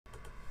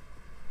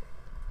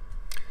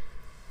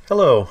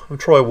Hello, I'm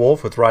Troy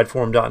Wolf with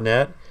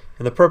rideforum.net,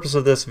 and the purpose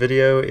of this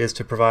video is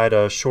to provide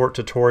a short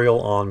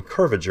tutorial on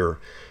Kurviger.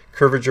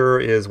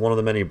 Kurviger is one of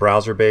the many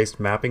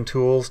browser-based mapping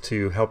tools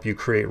to help you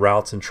create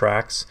routes and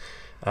tracks.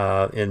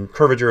 And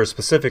Kurviger is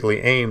specifically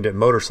aimed at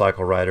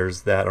motorcycle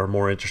riders that are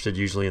more interested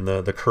usually in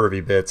the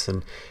curvy bits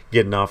and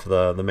getting off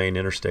the main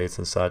interstates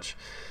and such.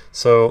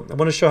 So I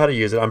want to show how to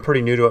use it. I'm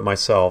pretty new to it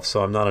myself,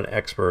 so I'm not an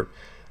expert.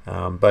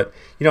 But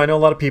I know a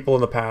lot of people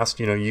in the past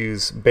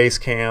use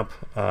Basecamp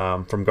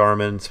from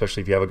Garmin,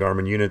 especially if you have a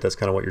Garmin unit. That's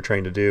kind of what you're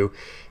trained to do,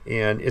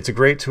 and it's a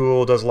great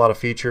tool, does a lot of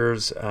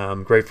features,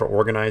 great for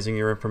organizing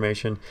your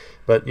information.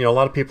 But a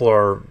lot of people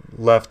are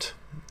left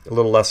a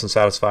little less than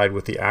satisfied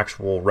with the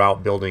actual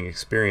route building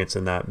experience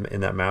in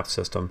that map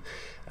system.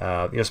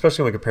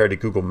 Especially when compared to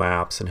Google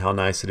Maps and how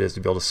nice it is to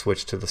be able to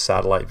switch to the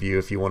satellite view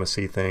if you want to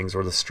see things,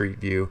 or the street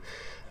view.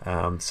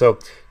 So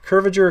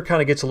Kurviger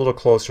kind of gets a little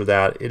closer to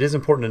that. It is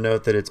important to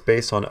note that it's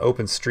based on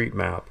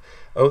OpenStreetMap.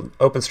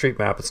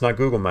 OpenStreetMap, it's not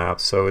Google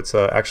Maps, so it's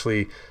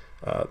actually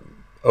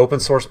open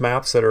source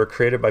maps that are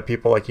created by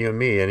people like you and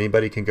me.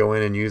 Anybody can go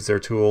in and use their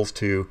tools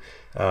to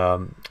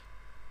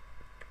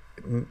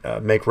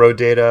make road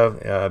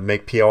data,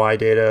 make POI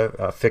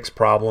data, fix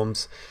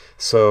problems.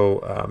 So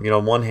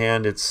on one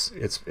hand, it's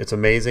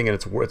amazing, and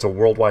it's a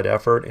worldwide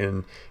effort,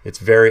 and it's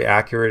very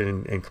accurate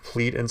and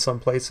complete in some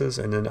places,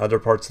 and in other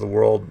parts of the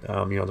world,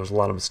 there's a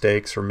lot of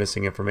mistakes or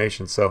missing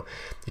information. So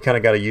you kind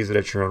of got to use it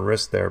at your own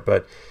risk there.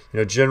 But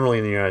generally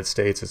in the United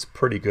States, it's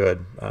pretty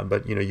good.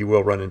 But you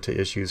will run into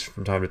issues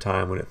from time to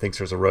time when it thinks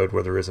there's a road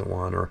where there isn't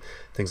one, or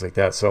things like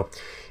that. So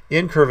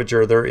in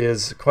Kurviger, there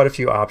is quite a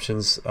few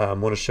options. I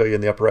want to show you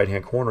in the upper right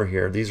hand corner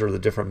here. These are the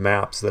different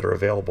maps that are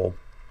available.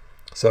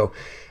 So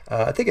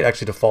I think it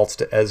actually defaults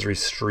to Esri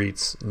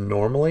Streets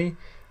normally.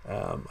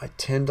 I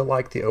tend to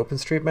like the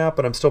OpenStreetMap,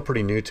 but I'm still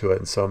pretty new to it,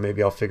 and so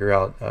maybe I'll figure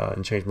out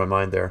and change my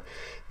mind there.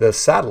 The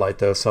satellite,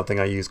 though, is something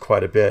I use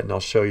quite a bit, and I'll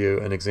show you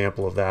an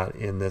example of that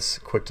in this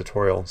quick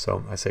tutorial.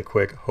 So I say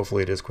quick,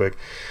 hopefully it is quick.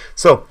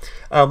 So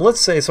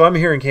let's say, I'm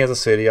here in Kansas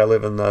City. I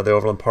live in the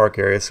Overland Park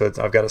area, so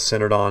I've got it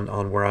centered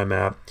on where I'm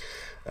at.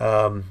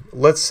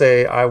 Let's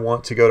say I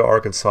want to go to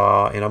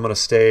Arkansas, and I'm going to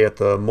stay at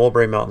the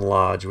Mulberry Mountain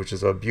Lodge, which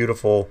is a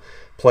beautiful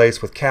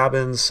place with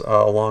cabins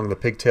along the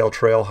Pigtail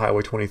Trail,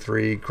 Highway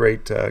 23.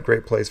 Great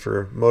place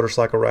for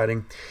motorcycle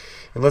riding.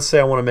 And let's say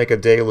I want to make a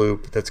day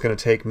loop that's going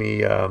to take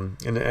me, and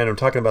I'm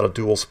talking about a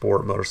dual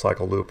sport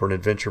motorcycle loop or an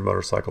adventure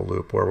motorcycle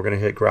loop, where we're going to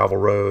hit gravel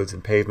roads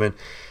and pavement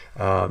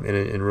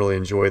and really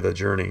enjoy the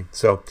journey.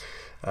 So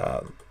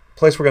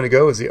place we're going to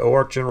go is the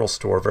OARC General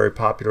Store, very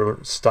popular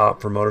stop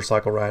for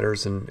motorcycle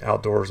riders and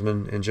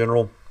outdoorsmen in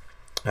general.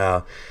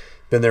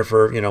 Been there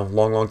for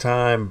long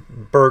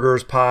time.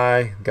 Burgers,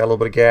 pie, got a little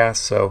bit of gas,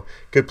 so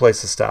good place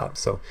to stop.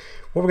 So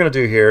what we're going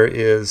to do here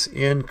is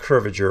in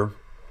Kurviger,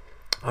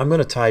 I'm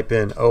going to type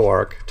in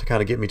OARC to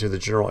kind of get me to the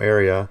general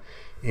area,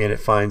 and it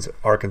finds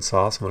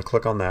Arkansas, so I'm going to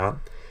click on that.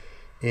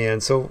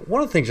 And so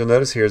one of the things you'll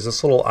notice here is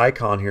this little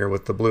icon here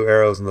with the blue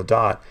arrows and the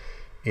dot.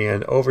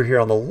 And over here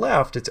on the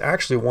left, it's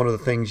actually one of the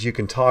things you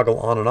can toggle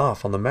on and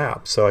off on the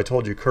map. So I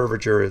told you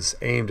Kurviger is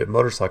aimed at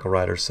motorcycle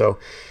riders. So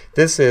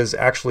this is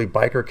actually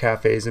biker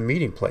cafes and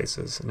meeting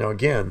places. Now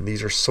again,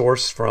 these are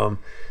sourced from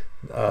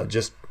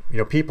just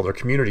people. They're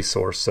community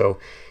sourced. So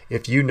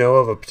if you know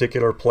of a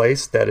particular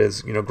place that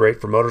is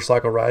great for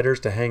motorcycle riders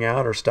to hang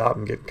out or stop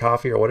and get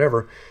coffee or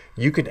whatever,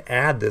 you can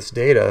add this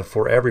data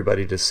for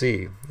everybody to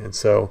see. And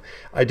so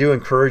I do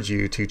encourage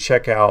you to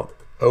check out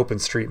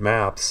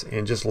OpenStreetMaps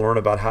and just learn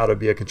about how to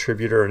be a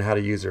contributor and how to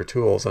use their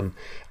tools. And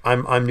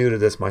I'm new to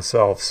this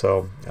myself,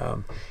 so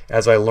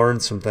as I learn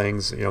some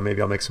things,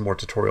 maybe I'll make some more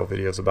tutorial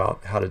videos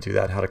about how to do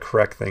that, how to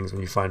correct things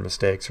when you find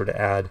mistakes, or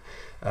to add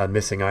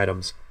missing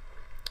items.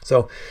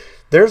 So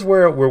there's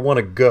where we want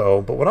to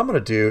go, but what I'm going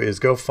to do is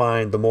go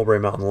find the Mulberry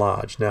Mountain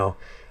Lodge. Now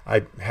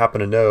I happen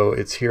to know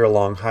it's here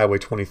along Highway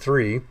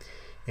 23,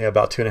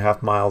 about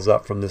 2.5 miles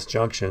up from this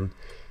junction.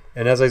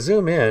 And as I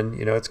zoom in,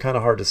 it's kind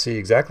of hard to see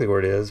exactly where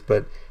it is,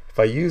 but if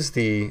I use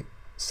the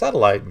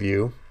satellite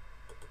view,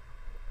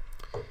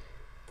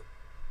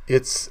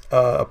 it's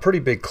a pretty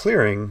big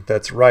clearing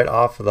that's right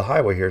off of the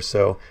highway here.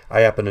 So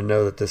I happen to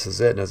know that this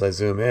is it, and as I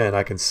zoom in,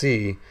 I can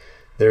see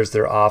there's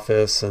their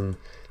office, and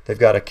they've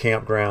got a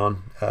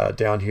campground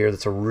down here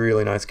that's a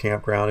really nice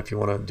campground if you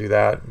want to do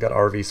that. Got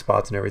RV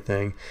spots and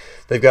everything.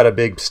 They've got a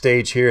big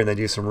stage here, and they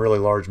do some really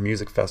large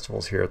music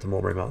festivals here at the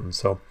Mulberry Mountain.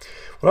 So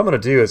what I'm going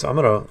to do is I'm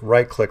going to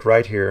right click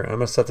right here, and I'm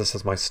going to set this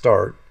as my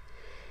start,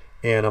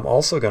 and I'm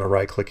also going to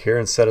right click here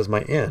and set as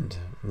my end.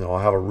 And I'll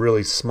have a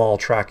really small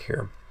track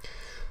here.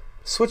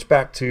 Switch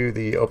back to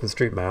the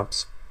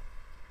OpenStreetMaps,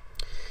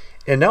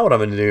 and now what I'm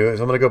going to do is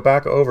I'm going to go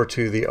back over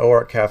to the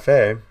OARC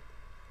Cafe,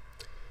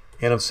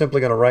 and I'm simply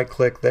going to right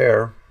click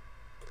there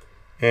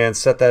and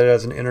set that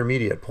as an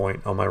intermediate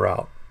point on my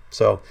route.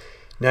 So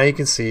now you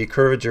can see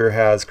Kurviger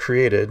has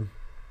created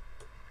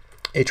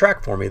a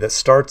track for me that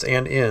starts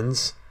and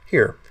ends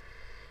here.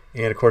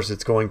 And of course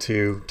it's going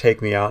to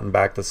take me out and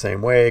back the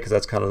same way, because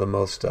that's kind of the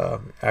most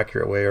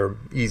accurate way or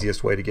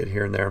easiest way to get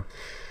here and there.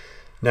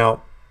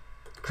 Now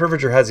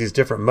Kurviger has these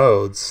different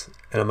modes,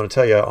 and I'm going to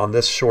tell you on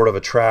this short of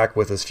a track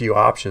with as few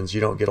options,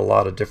 you don't get a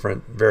lot of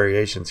different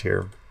variations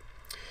here.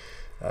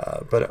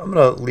 But I'm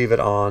going to leave it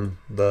on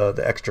the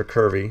extra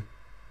curvy.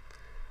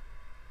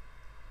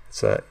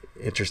 It's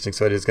interesting,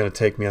 so it is going to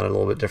take me on a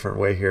little bit different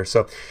way here.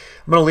 So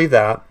I'm going to leave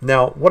that.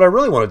 Now what I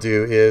really want to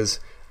do is,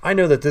 I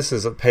know that this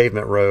is a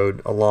pavement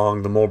road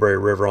along the Mulberry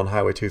River on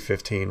Highway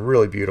 215,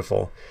 really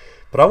beautiful,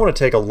 but I want to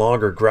take a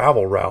longer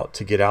gravel route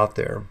to get out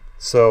there.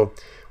 So what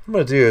I'm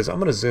going to do is I'm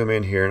going to zoom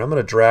in here and I'm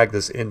going to drag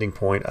this ending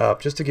point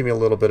up just to give me a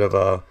little bit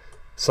of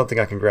something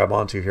I can grab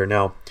onto here.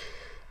 Now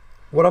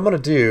what I'm going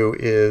to do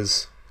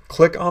is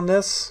click on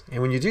this,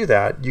 and when you do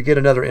that you get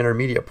another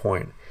intermediate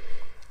point.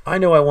 I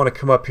know I want to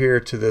come up here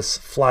to this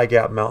Fly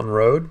Gap Mountain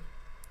Road,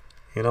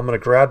 and I'm going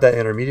to grab that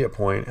intermediate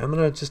point. I'm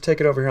going to just take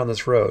it over here on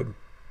this road.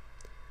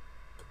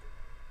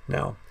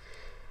 Now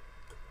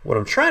what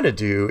I'm trying to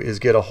do is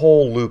get a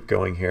whole loop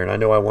going here, and I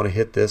know I want to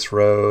hit this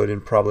road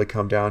and probably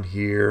come down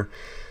here.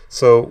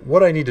 So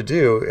what I need to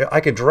do, I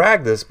can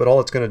drag this, but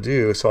all it's going to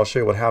do, so I'll show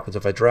you what happens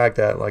if I drag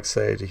that, like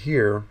say to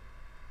here,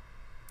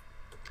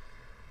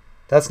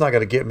 that's not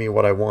going to get me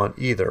what I want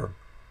either.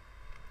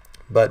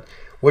 But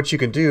what you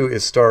can do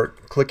is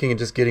start clicking and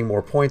just getting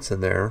more points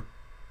in there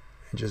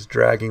and just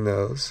dragging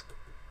those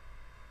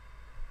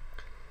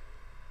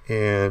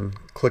and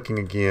clicking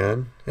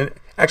again. And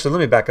actually, let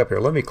me back up here.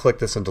 Let me click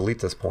this and delete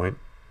this point.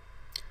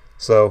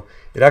 So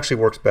it actually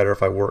works better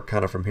if I work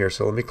kind of from here.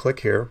 So let me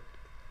click here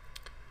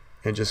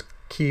and just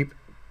keep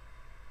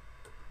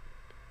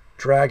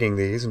dragging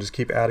these and just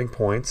keep adding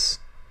points.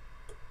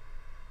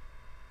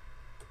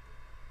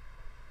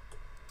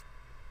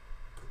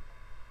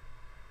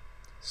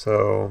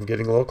 So I'm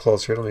getting a little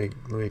closer. Let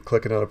me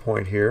click another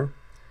point here.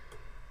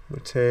 I'm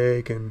going to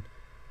take and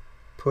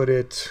put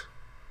it,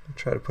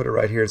 try to put it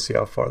right here and see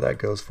how far that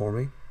goes for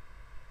me.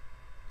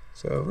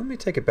 So let me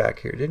take it back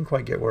here. Didn't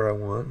quite get where I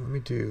want. Let me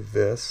do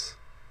this.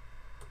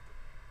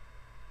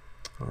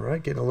 All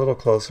right, getting a little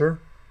closer.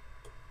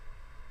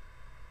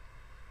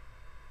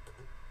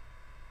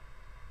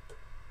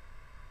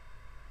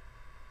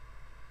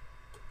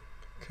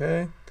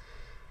 Okay.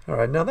 All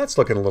right, now that's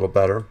looking a little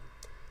better.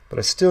 But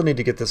I still need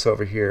to get this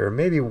over here.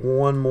 Maybe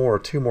one more or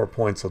two more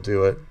points will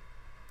do it.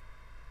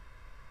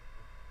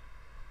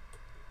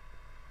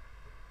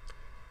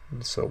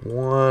 And so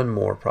one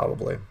more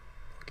probably. I'll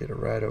get it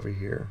right over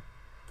here.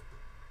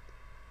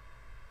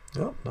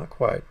 Nope, not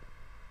quite.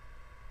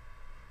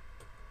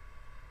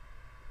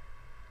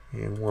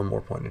 And one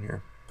more point in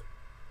here.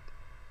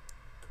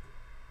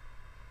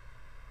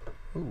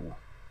 Ooh.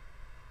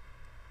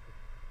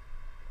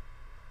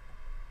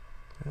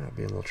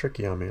 Being a little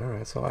tricky on me. All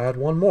right, so I'll add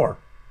one more.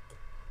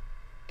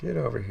 Get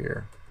over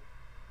here.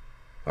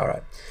 All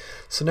right,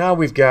 so now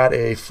we've got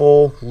a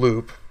full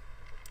loop,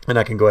 and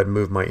I can go ahead and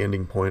move my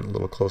ending point a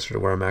little closer to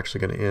where I'm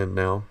actually going to end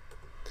now.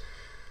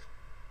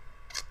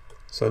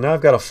 So now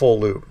I've got a full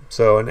loop.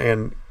 So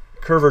and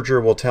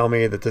Kurviger will tell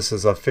me that this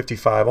is a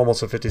 55,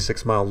 almost a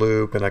 56-mile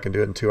loop, and I can do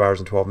it in 2 hours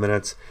and 12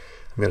 minutes.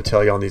 I'm going to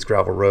tell you on these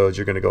gravel roads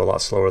you're going to go a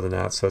lot slower than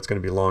that, so it's going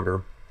to be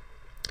longer.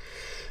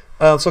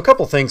 So a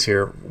couple things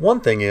here.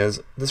 One thing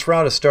is this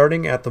route is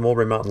starting at the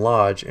Mulberry Mountain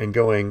Lodge and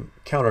going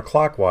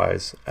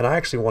counterclockwise, and I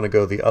actually want to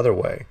go the other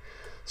way.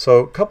 So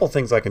a couple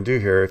things I can do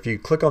here. If you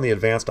click on the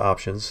advanced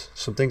options,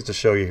 some things to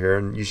show you here,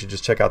 and you should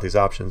just check out these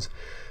options.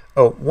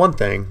 Oh, one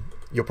thing,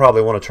 you'll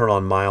probably want to turn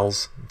on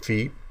miles,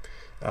 feet.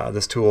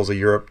 This tool is a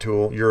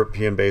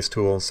European-based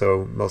tool,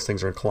 so most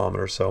things are in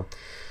kilometers. So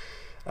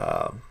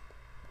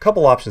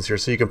couple options here.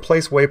 So you can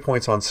place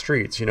waypoints on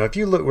streets. You know, if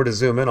you were to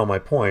zoom in on my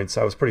points,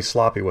 I was pretty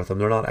sloppy with them.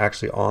 They're not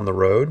actually on the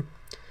road.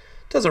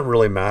 Doesn't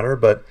really matter,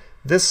 but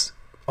this,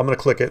 I'm going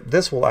to click it.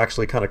 This will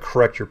actually kind of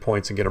correct your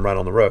points and get them right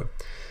on the road.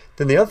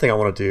 Then the other thing I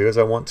want to do is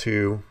I want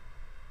to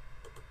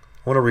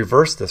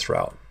reverse this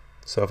route.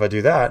 So if I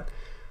do that, I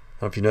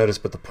don't know if you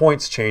noticed, but the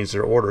points change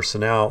their order. So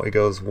now it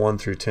goes 1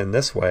 through 10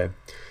 this way.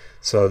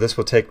 So this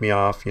will take me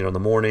off, you know, in the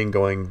morning,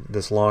 going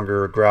this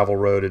longer gravel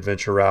road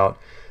adventure route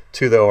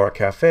to the OR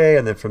Cafe,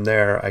 and then from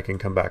there I can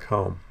come back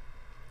home.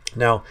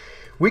 Now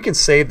we can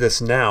save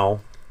this now.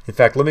 In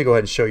fact, let me go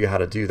ahead and show you how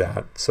to do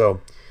that. So I'm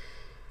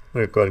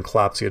going to go ahead and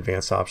collapse the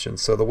advanced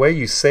options. So the way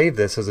you save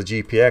this is a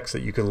GPX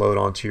that you can load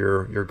onto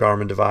your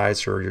Garmin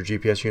device or your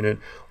GPS unit,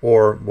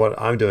 or what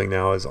I'm doing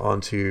now is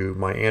onto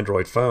my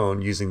Android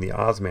phone using the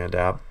Osmand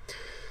app.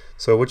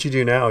 So what you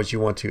do now is you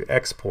want to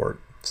export.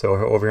 So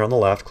over here on the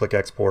left, click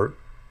export,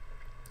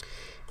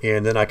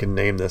 and then I can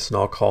name this, and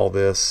I'll call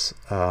this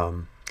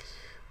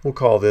we'll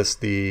call this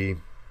the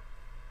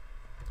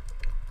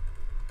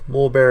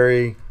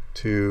Mulberry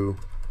to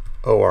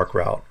OARC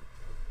route.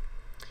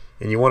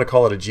 And you want to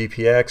call it a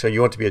GPX, or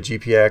you want it to be a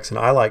GPX, and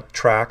I like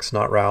tracks,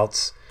 not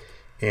routes,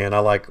 and I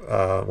like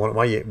one of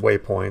my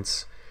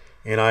waypoints,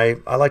 and I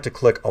like to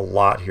click a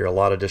lot here, a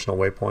lot of additional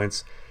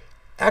waypoints.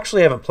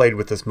 Actually, I haven't played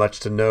with this much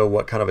to know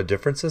what kind of a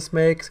difference this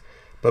makes,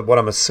 but what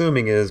I'm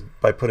assuming is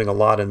by putting a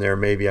lot in there,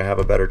 maybe I have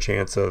a better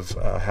chance of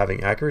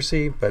having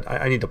accuracy, but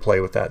I need to play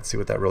with that and see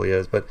what that really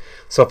is. But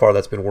so far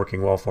that's been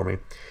working well for me.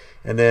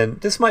 And then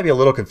this might be a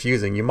little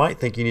confusing. You might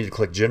think you need to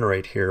click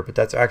generate here, but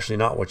that's actually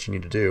not what you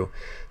need to do.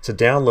 To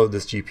download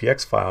this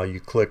GPX file, you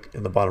click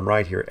in the bottom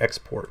right here,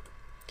 export.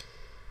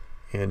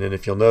 And then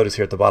if you'll notice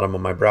here at the bottom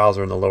of my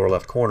browser in the lower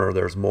left corner,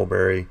 there's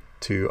Mulberry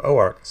to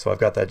OArc. So I've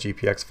got that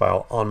GPX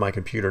file on my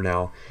computer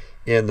now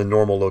in the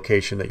normal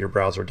location that your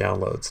browser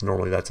downloads.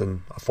 Normally that's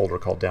in a folder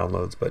called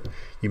downloads, but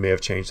you may have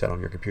changed that on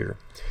your computer.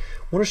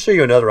 I want to show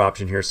you another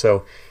option here.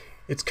 So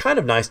it's kind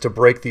of nice to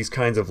break these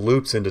kinds of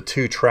loops into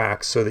 2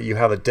 tracks so that you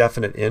have a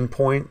definite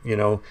endpoint. You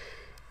know,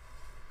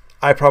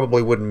 I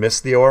probably wouldn't miss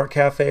the OArc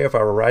Cafe if I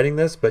were writing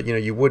this, but you know,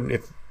 you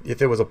wouldn't if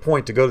there was a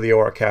point to go to the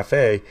OArc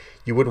Cafe,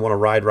 you wouldn't want to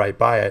ride right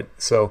by it.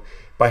 So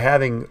by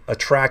having a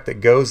track that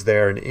goes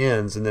there and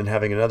ends, and then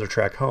having another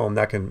track home,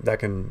 that can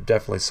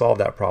definitely solve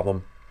that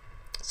problem.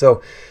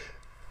 So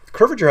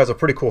Kurviger has a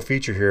pretty cool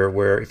feature here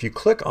where if you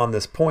click on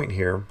this point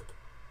here,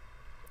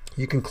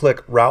 you can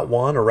click Route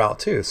 1 or Route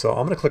 2. So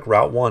I'm going to click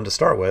Route 1 to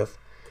start with.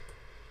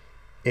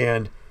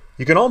 And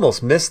you can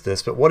almost miss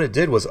this, but what it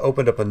did was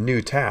opened up a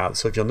new tab.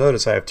 So if you'll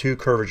notice, I have 2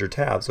 Kurviger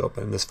tabs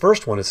open. This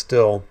first one is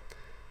still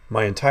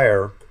my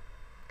entire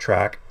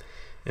track,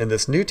 and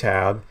this new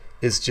tab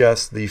is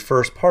just the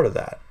first part of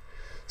that.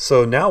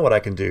 So now what I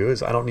can do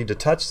is I don't need to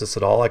touch this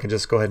at all. I can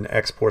just go ahead and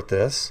export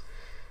this,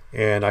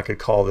 and I could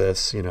call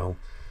this, you know,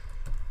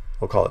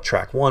 we'll call it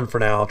track 1 for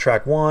now.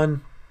 Track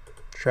 1,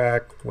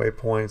 track,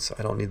 waypoints.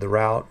 I don't need the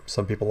route.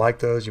 Some people like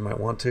those. You might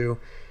want to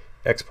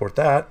export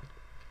that.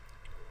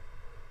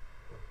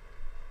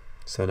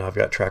 So now I've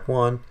got track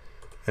 1,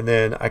 and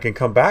then I can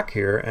come back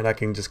here and I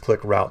can just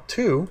click Route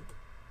 2,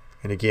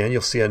 and again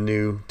you'll see a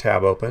new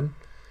tab open,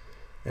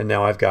 and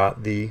now I've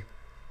got the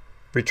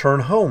return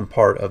home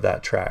part of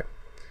that track.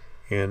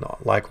 And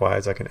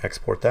likewise I can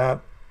export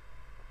that,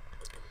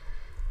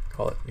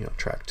 call it, you know,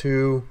 track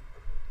 2,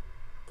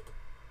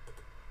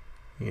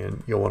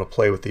 and you'll want to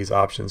play with these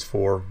options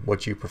for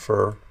what you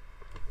prefer.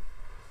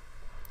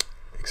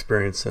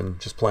 Experience and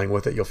just playing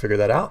with it, you'll figure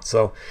that out.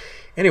 So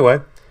anyway,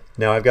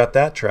 now I've got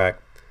that track.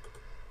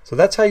 So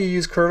that's how you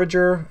use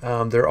Kurviger.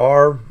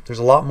 There's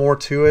a lot more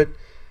to it.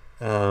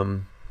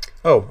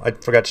 Oh, I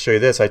forgot to show you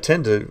this. I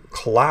tend to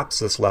collapse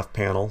this left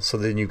panel so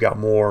then you've got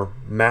more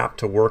map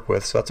to work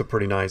with. So that's a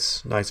pretty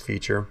nice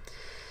feature.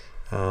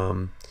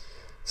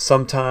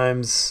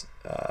 Sometimes,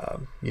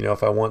 you know,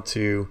 if I want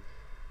to,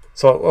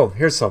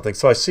 here's something.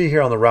 So I see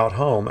here on the route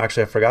home,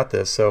 actually I forgot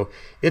this. So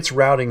it's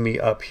routing me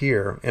up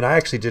here, and I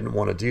actually didn't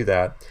want to do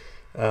that.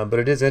 But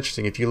it is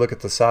interesting. If you look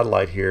at the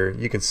satellite here,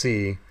 you can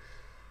see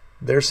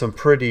there's some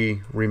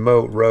pretty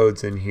remote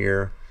roads in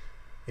here,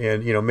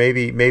 and you know,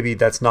 maybe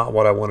that's not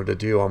what I wanted to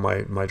do on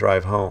my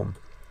drive home.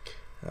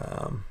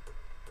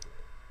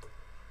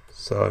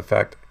 So in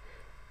fact,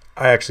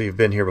 I actually have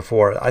been here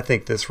before. I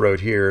think this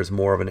road here is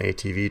more of an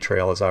ATV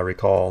trail, as I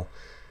recall.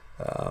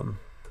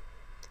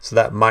 So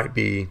that might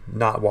be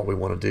not what we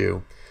want to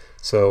do.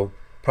 So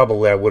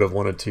probably I would have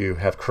wanted to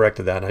have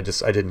corrected that, and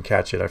I didn't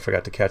catch it. I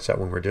forgot to catch that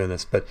when we were doing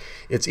this. But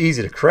it's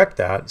easy to correct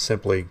that.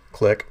 Simply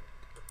click,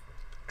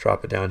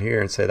 drop it down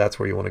here, and say that's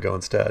where you want to go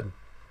instead.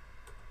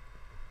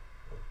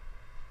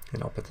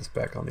 And I'll put this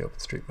back on the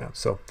OpenStreetMap.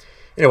 So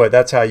anyway,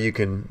 that's how you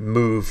can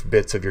move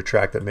bits of your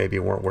track that maybe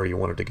weren't where you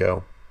wanted to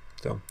go.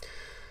 So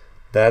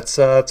that's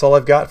all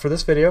I've got for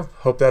this video.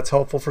 Hope that's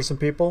helpful for some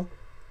people.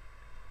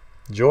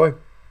 Enjoy.